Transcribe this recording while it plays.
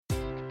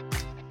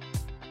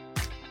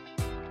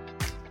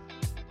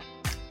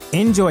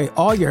Enjoy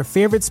all your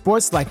favorite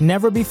sports like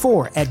never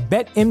before at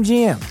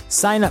BetMGM.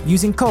 Sign up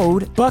using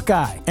code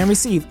Buckeye and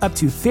receive up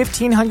to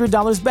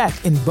 $1,500 back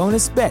in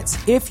bonus bets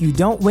if you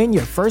don't win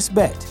your first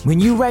bet. When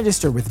you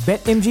register with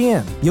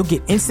BetMGM, you'll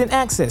get instant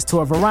access to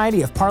a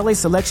variety of parlay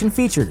selection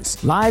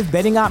features, live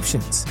betting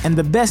options, and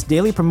the best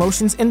daily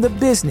promotions in the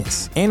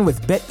business. And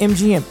with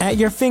BetMGM at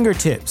your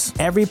fingertips,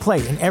 every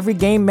play and every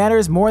game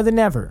matters more than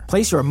ever.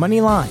 Place your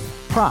money line,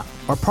 prop,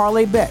 or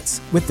parlay bets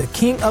with the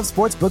king of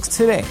sportsbooks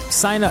today.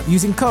 Sign up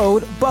using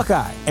code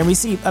Buckeye and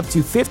receive up to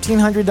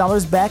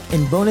 $1,500 back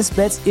in bonus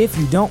bets if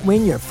you don't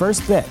win your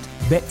first bet.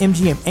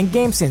 BetMGM and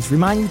GameSense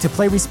remind you to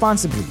play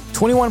responsibly.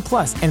 21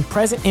 plus and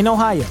present in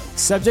Ohio,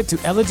 subject to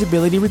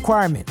eligibility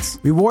requirements.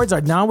 Rewards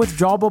are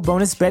non-withdrawable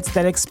bonus bets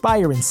that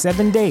expire in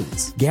 7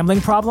 days. Gambling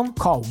problem?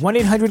 Call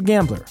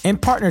 1-800-GAMBLER. In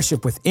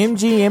partnership with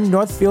MGM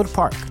Northfield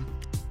Park.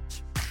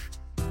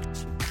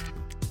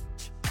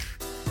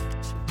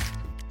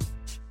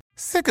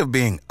 Sick of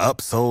being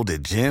upsold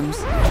at gyms?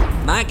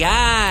 My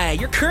guy,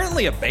 you're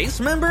currently a base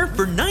member?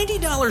 For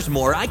 $90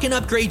 more, I can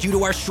upgrade you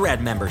to our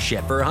Shred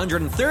membership. For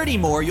 $130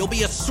 more, you'll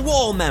be a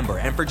Swole member.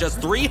 And for just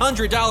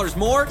 $300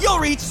 more, you'll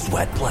reach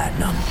Sweat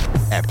Platinum.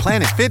 At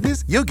Planet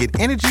Fitness, you'll get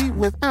energy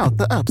without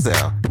the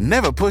upsell.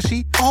 Never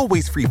pushy,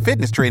 always free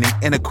fitness training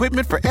and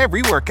equipment for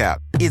every workout.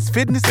 It's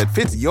fitness that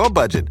fits your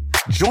budget.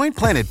 Join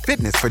Planet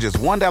Fitness for just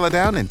 $1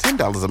 down and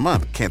 $10 a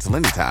month. Cancel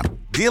anytime.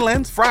 Deal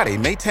ends Friday,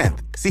 May 10th.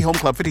 See Home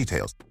Club for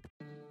details.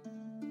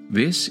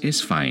 This is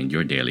Find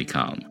Your Daily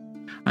Calm.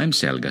 I'm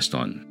Sel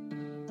Gaston.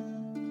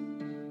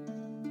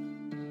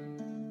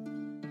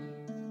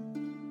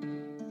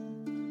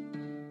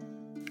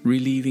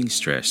 Relieving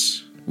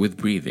stress with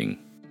breathing.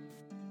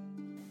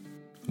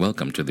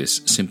 Welcome to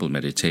this simple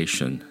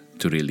meditation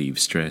to relieve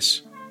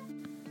stress.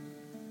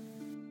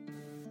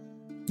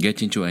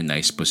 Get into a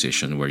nice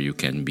position where you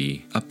can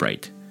be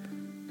upright,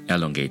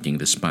 elongating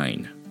the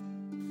spine.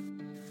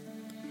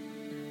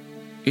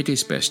 It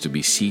is best to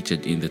be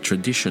seated in the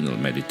traditional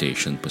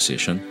meditation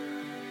position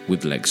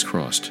with legs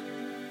crossed.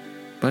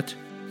 But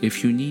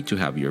if you need to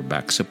have your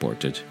back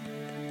supported,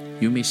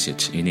 you may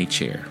sit in a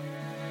chair.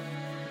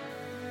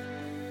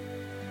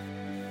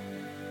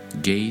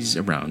 Gaze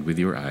around with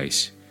your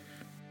eyes,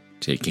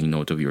 taking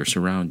note of your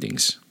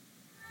surroundings.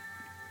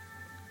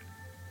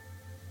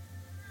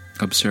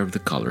 Observe the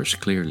colors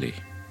clearly.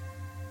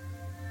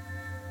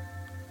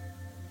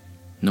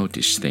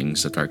 Notice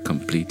things that are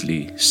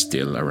completely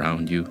still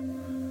around you,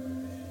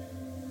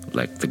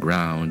 like the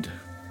ground,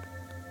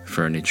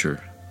 furniture,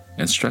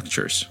 and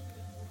structures.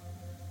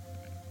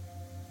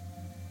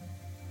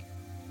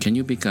 Can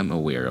you become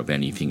aware of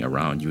anything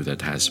around you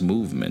that has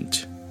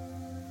movement?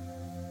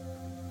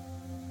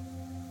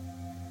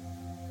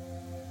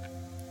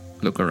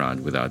 Look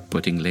around without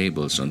putting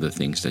labels on the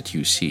things that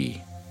you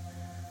see.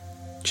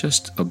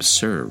 Just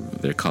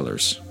observe their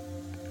colors,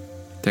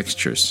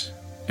 textures,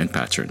 and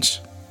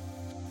patterns.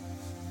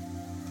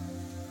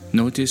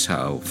 Notice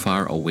how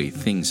far away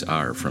things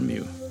are from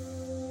you,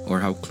 or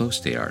how close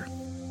they are.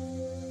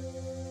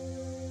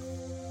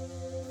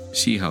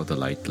 See how the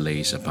light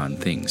lays upon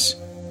things,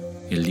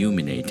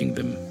 illuminating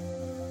them.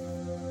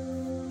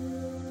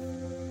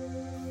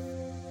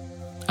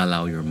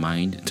 Allow your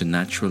mind to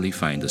naturally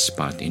find a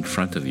spot in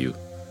front of you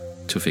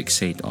to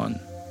fixate on.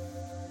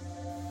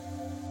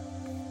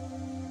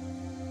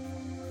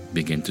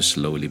 Begin to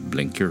slowly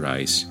blink your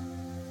eyes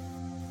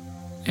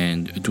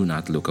and do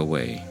not look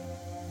away.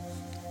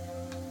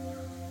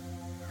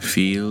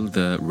 Feel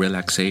the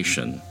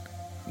relaxation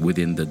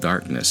within the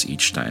darkness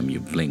each time you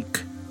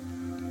blink.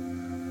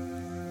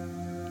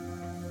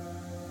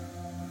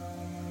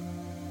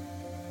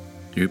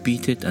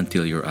 Repeat it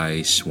until your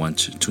eyes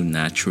want to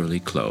naturally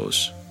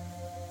close.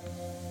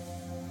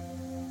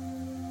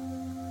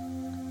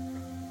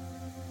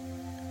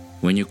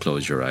 When you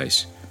close your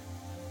eyes,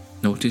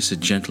 notice a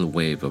gentle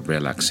wave of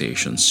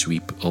relaxation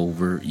sweep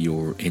over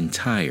your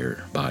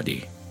entire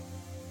body.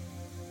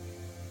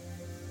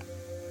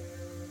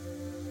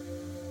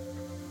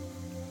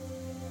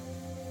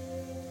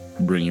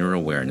 Bring your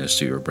awareness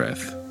to your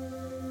breath.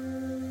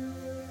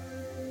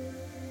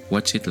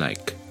 What's it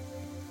like?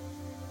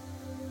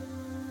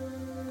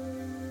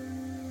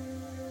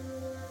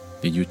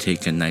 Did you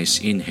take a nice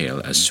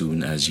inhale as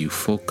soon as you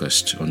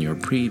focused on your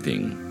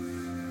breathing?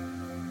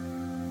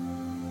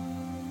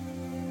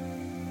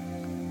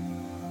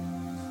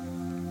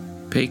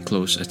 Pay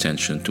close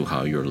attention to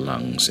how your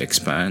lungs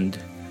expand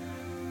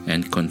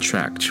and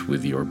contract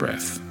with your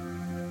breath.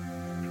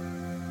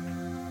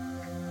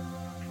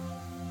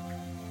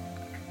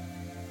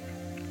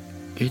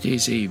 It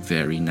is a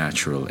very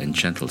natural and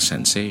gentle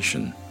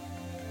sensation.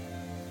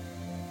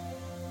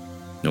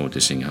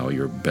 Noticing how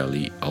your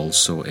belly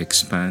also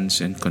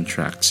expands and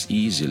contracts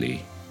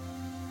easily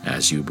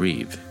as you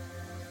breathe.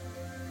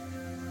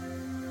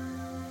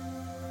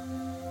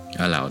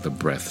 Allow the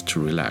breath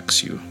to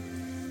relax you.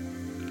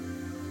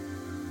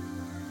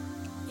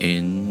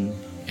 In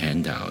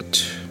and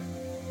out.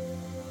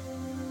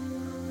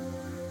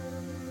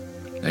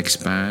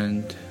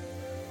 Expand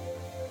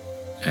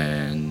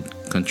and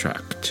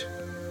contract.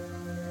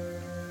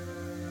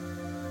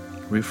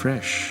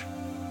 refresh,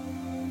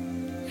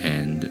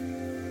 and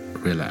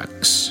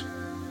relax.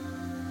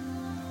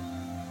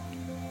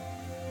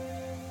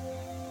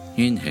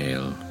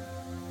 Inhale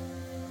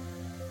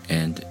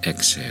and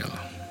exhale.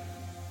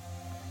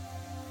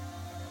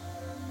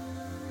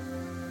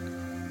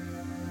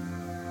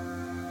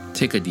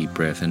 Take a deep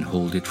breath and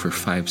hold it for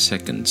 5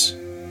 seconds.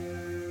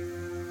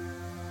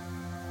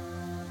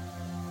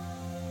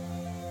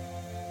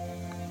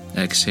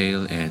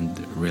 Exhale and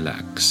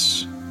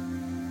relax.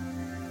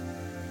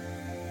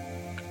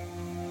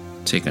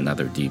 Take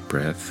another deep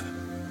breath.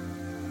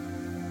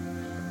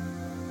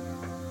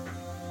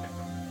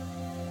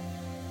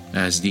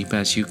 As deep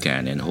as you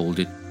can, and hold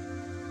it,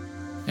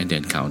 and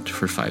then count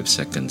for 5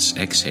 seconds,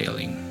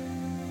 exhaling.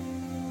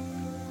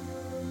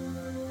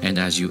 And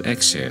as you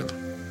exhale,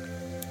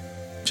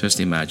 just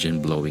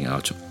imagine blowing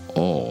out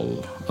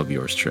all of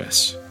your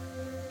stress.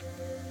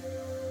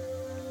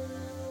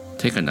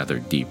 Take another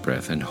deep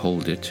breath and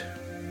hold it.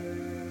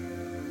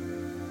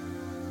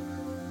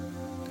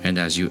 And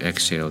as you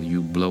exhale,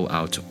 you blow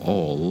out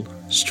all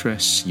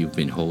stress you've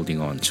been holding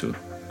on to,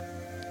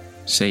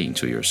 saying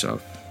to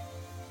yourself,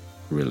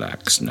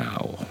 relax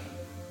now.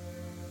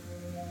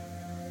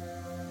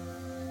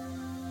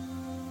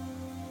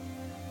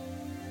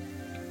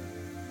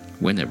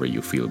 Whenever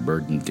you feel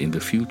burdened in the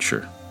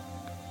future,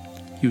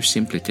 you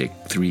simply take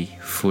 3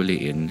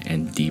 fully in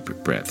and deep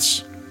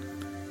breaths,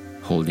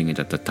 holding it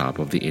at the top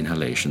of the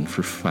inhalation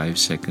for 5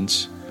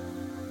 seconds,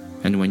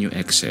 and when you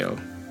exhale,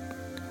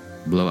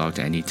 blow out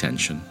any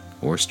tension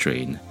or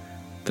strain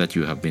that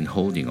you have been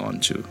holding on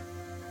to.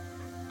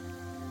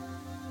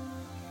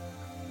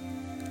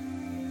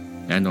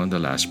 And on the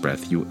last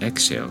breath you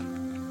exhale,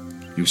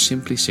 you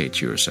simply say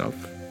to yourself,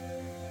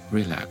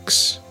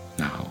 relax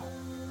now.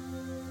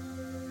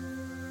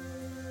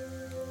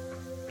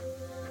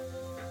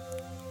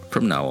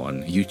 From now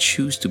on, you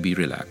choose to be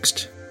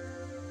relaxed.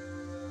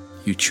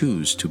 You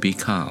choose to be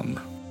calm.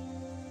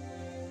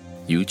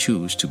 You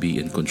choose to be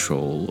in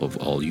control of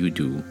all you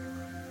do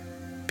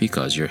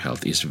because your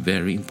health is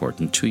very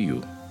important to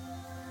you.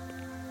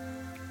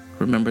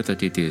 Remember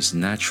that it is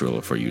natural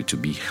for you to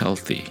be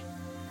healthy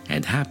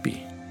and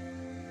happy.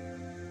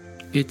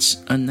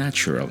 It's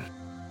unnatural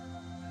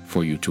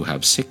for you to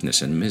have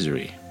sickness and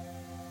misery.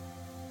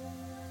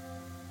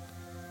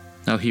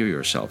 Now hear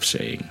yourself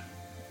saying,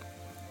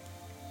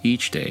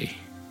 each day,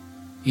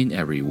 in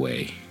every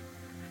way,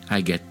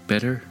 I get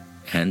better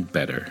and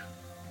better.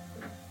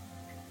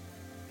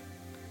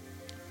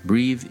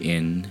 Breathe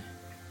in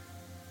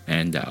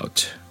and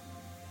out.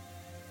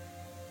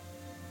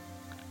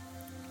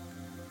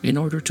 In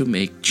order to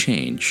make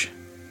change,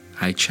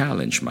 I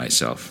challenge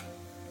myself.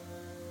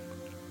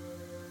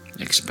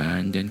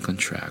 Expand and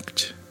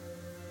contract.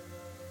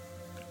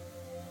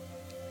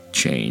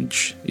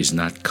 Change is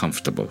not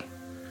comfortable.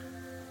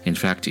 In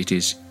fact, it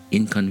is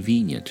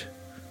inconvenient.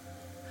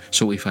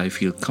 So if I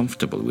feel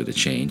comfortable with the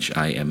change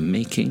I am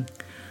making,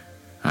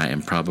 I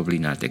am probably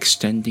not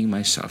extending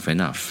myself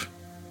enough.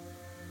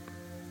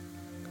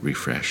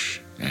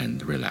 Refresh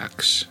and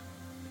relax.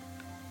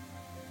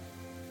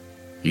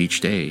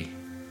 Each day,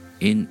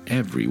 in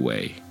every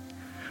way,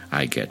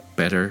 I get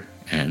better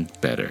and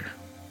better.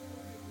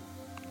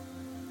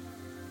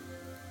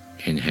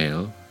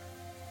 Inhale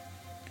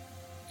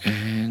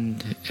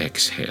and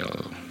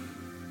exhale.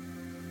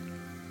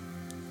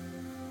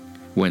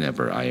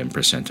 Whenever I am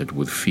presented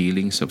with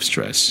feelings of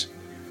stress,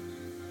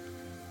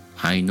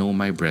 I know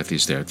my breath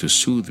is there to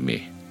soothe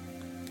me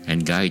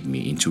and guide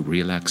me into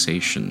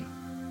relaxation.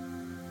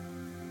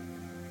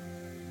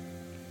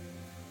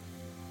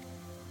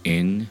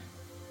 In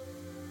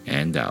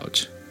and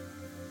out.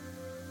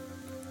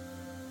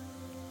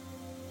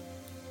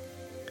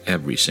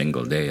 Every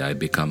single day I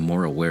become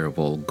more aware of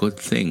all good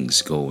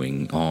things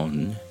going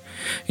on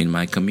in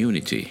my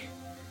community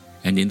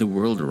and in the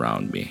world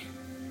around me.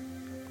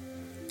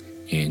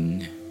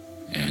 In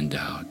and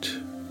out.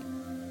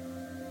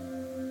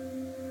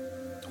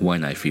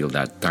 When I feel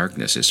that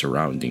darkness is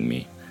surrounding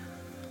me,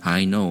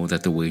 I know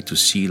that the way to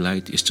see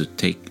light is to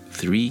take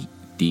 3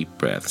 deep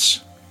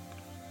breaths,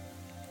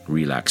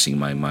 relaxing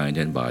my mind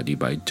and body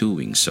by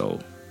doing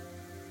so.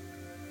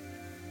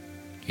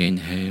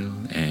 Inhale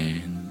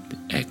and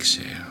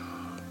exhale.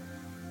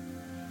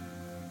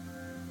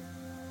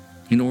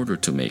 In order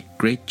to make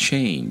great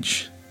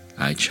change,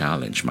 I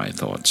challenge my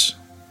thoughts.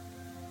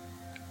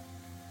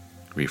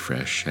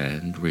 Refresh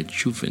and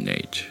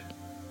rejuvenate.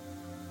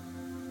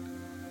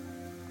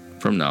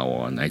 From now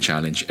on, I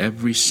challenge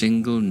every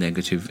single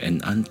negative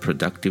and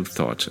unproductive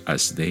thought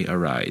as they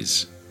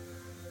arise.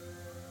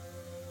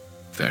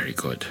 Very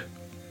good.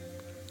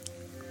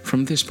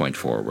 From this point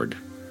forward,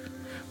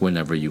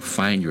 whenever you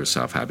find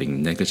yourself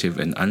having negative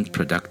and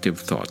unproductive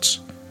thoughts,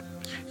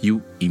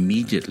 you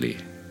immediately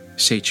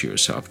say to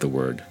yourself the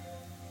word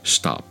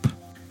stop.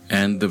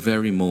 And the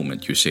very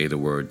moment you say the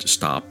word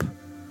stop,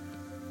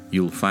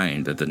 you'll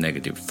find that the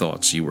negative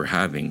thoughts you were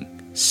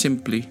having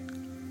simply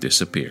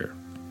disappear.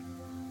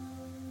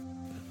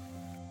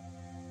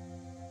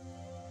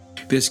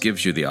 This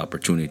gives you the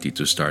opportunity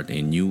to start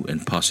a new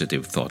and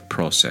positive thought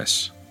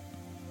process.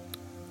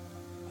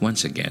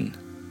 Once again,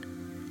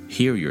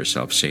 hear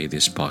yourself say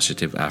this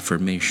positive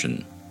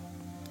affirmation.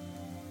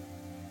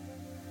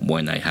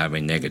 When I have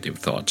a negative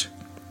thought,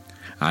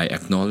 I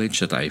acknowledge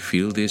that I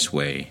feel this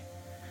way,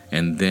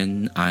 and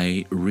then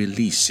I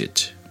release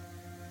it.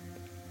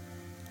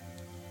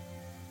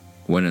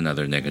 When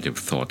another negative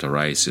thought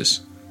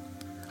arises,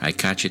 I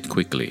catch it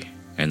quickly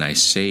and I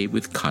say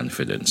with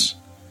confidence,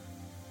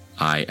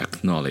 I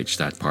acknowledge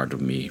that part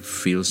of me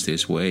feels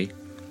this way,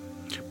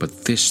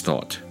 but this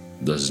thought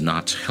does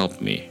not help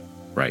me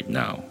right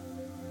now.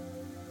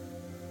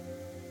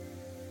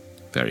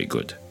 Very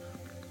good.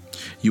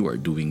 You are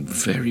doing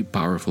very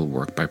powerful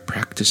work by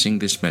practicing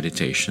this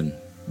meditation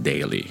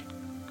daily,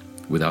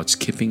 without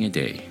skipping a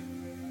day.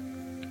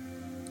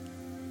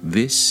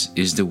 This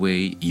is the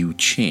way you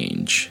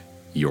change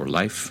your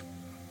life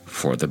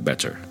for the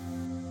better.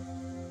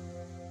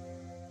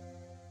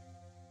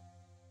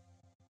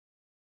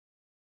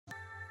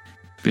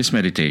 This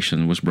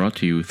meditation was brought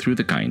to you through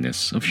the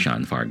kindness of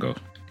Sean Fargo.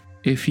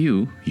 If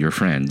you, your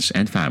friends,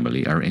 and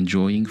family are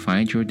enjoying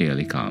Find Your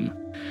Daily Calm,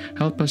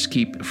 help us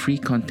keep free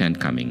content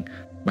coming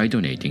by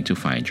donating to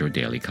Find Your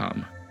Daily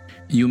Calm.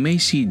 You may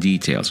see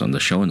details on the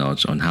show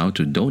notes on how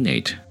to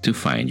donate to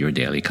Find Your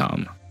Daily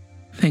Calm.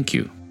 Thank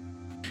you.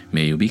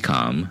 May you be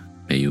calm,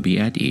 may you be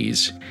at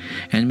ease,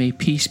 and may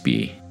peace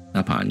be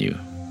upon you.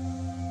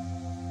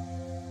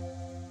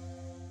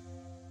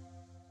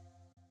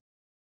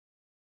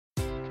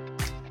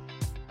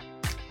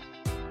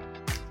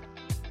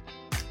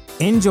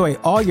 Enjoy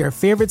all your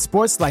favorite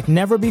sports like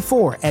never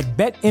before at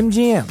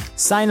BetMGM.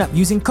 Sign up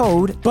using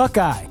code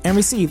Buckeye and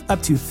receive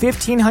up to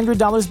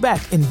 $1,500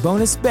 back in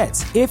bonus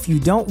bets if you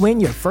don't win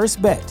your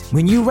first bet.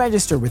 When you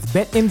register with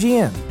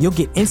BetMGM, you'll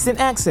get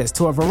instant access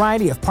to a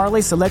variety of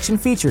parlay selection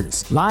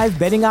features, live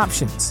betting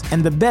options,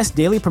 and the best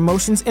daily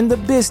promotions in the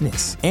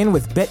business. And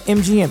with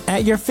BetMGM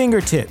at your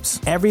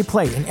fingertips, every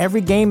play and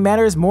every game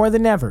matters more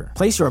than ever.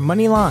 Place your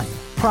money line,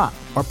 prop,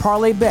 or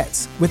parlay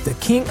bets with the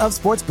king of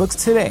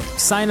sportsbooks today.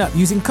 Sign up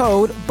using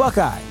code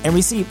Buckeye and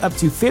receive up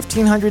to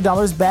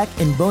 $1,500 back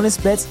in bonus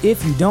bets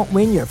if you don't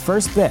win your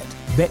first bet.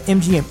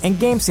 BetMGM and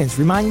GameSense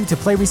remind you to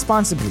play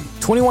responsibly.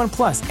 21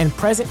 plus and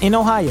present in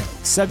Ohio,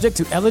 subject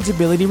to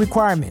eligibility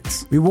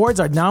requirements. Rewards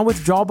are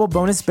non-withdrawable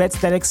bonus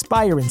bets that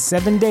expire in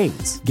 7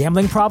 days.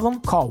 Gambling problem?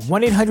 Call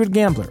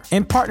 1-800-GAMBLER.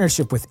 In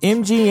partnership with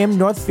MGM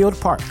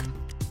Northfield Park.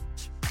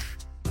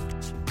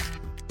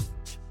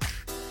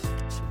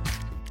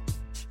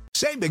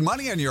 Save big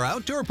money on your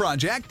outdoor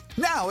project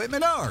now at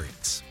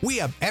Menards. We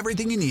have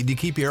everything you need to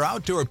keep your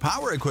outdoor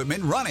power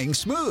equipment running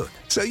smooth,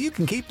 so you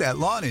can keep that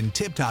lawn in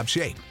tip-top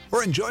shape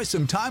or enjoy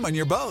some time on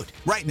your boat.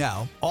 Right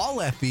now, all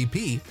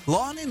FVP,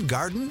 lawn and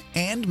garden,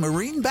 and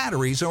marine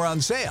batteries are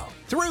on sale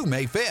through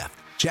May 5th.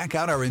 Check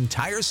out our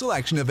entire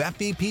selection of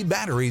FVP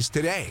batteries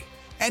today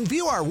and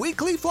view our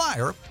weekly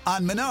flyer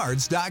on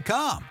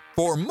Menards.com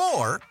for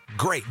more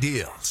great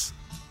deals.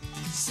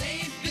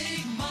 Save